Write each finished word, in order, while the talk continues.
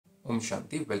Om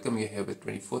Shanti. Welcome you here with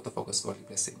 24th of August Godly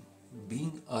Blessing.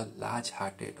 Being a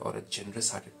large-hearted or a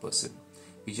generous-hearted person,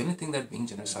 we generally think that being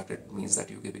generous-hearted means that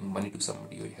you're giving money to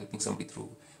somebody, or you're helping somebody through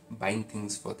buying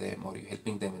things for them, or you're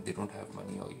helping them when they don't have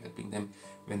money, or you're helping them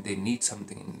when they need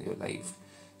something in your life.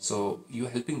 So you're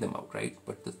helping them out, right?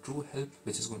 But the true help,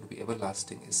 which is going to be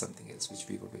everlasting, is something else, which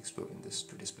we're going to explore in this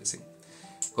today's blessing.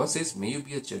 God says, may you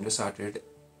be a generous-hearted,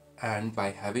 and by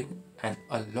having an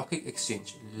alokik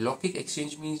exchange. Alokik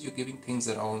exchange means you're giving things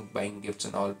around, buying gifts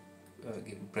and all,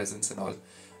 giving presents and all,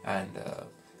 and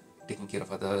taking care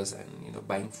of others, and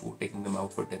buying food, taking them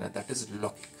out for dinner. That is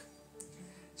alokik.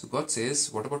 So God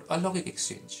says, what about alokik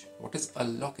exchange? What is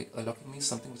alokik? Alokik means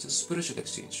something which is spiritual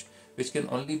exchange, which can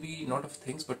only be not of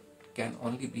things, but can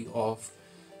only be of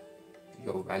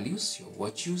your values, your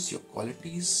virtues, your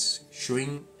qualities,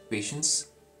 showing patience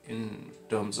in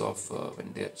terms of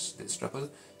when there's trouble,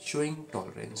 showing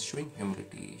tolerance, showing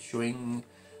humility, showing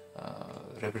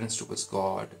reverence towards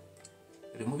God,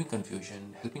 removing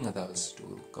confusion, helping others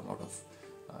to come out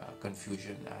of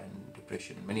confusion and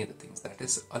depression, many other things. That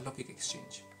is alokik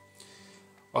exchange.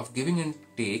 Of giving and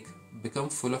take, become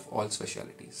full of all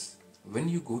specialities. When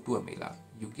you go to a mela,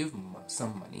 you give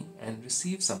some money and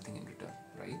receive something in return,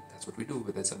 right? That's what we do,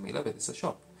 whether it's a mela, whether it's a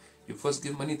shop. You first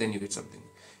give money, then you get something.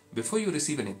 Before you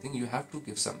receive anything, you have to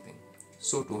give something.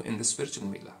 So too, in the spiritual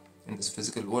mela, in this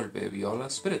physical world where we all are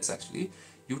spirits actually,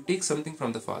 you take something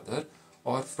from the Father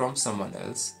or from someone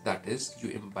else, that is, you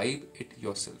imbibe it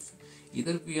yourself.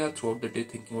 Either we are throughout the day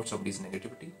thinking about somebody's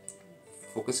negativity,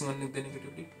 focusing on the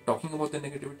negativity, talking about the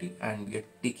negativity, and we are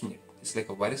taking it. It's like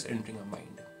a virus entering our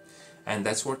mind. And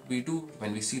that's what we do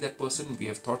when we see that person. We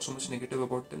have thought so much negative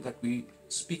about them that we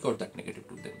speak out that negative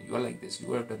to them. You are like this,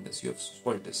 you have done this, you have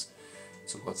spoiled this.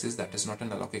 So God says that is not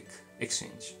an alokik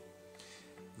exchange.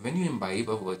 When you imbibe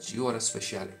a virtue or a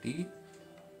speciality,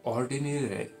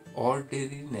 ordinariness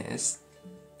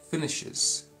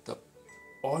finishes. The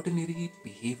ordinary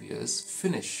behaviors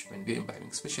finish when we are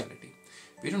imbibing speciality.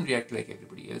 We don't react like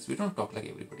everybody else. We don't talk like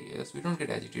everybody else. We don't get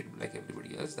agitated like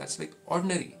everybody else. That's like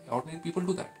ordinary. Ordinary people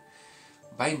do that.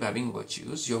 By imbibing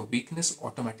virtues, your weakness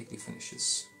automatically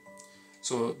finishes.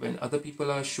 So when other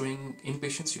people are showing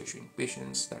impatience, you're showing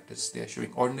patience. That is, they are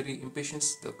showing ordinary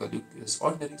impatience. The Kaluk is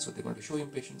ordinary, so they're going to show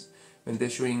impatience. When they're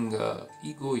showing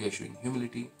ego, you're showing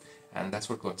humility. And that's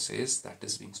what God says, that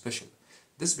is being special.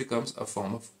 This becomes a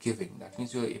form of giving. That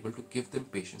means you're able to give them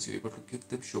patience. You're able to give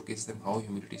them, showcase them how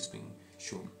humility is being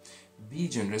shown. Be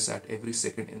generous at every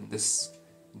second in this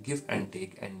give and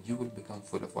take, and you will become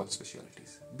full of all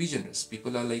specialities. Be generous.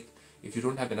 People are like, if you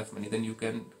don't have enough money, then you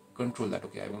can control that.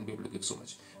 Okay, I won't be able to give so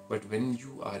much. But when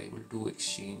you are able to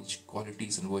exchange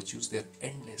qualities and virtues, they are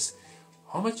endless.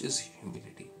 How much is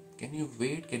humility? Can you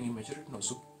weigh it? Can you measure it? No.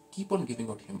 So keep on giving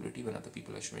out humility when other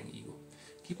people are showing ego.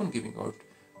 Keep on giving out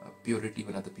purity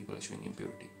when other people are showing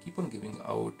impurity. Keep on giving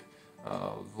out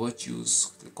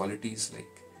virtues, qualities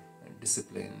like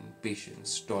discipline,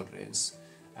 patience, tolerance,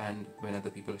 and when other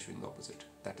people are showing the opposite.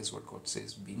 That is what God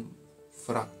says, being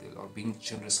frakdil or being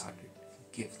generous-hearted.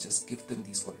 Just give them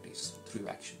these qualities through your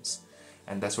actions.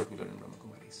 And that's what we learn in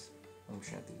brahmakumaris. Om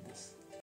Shanti with this.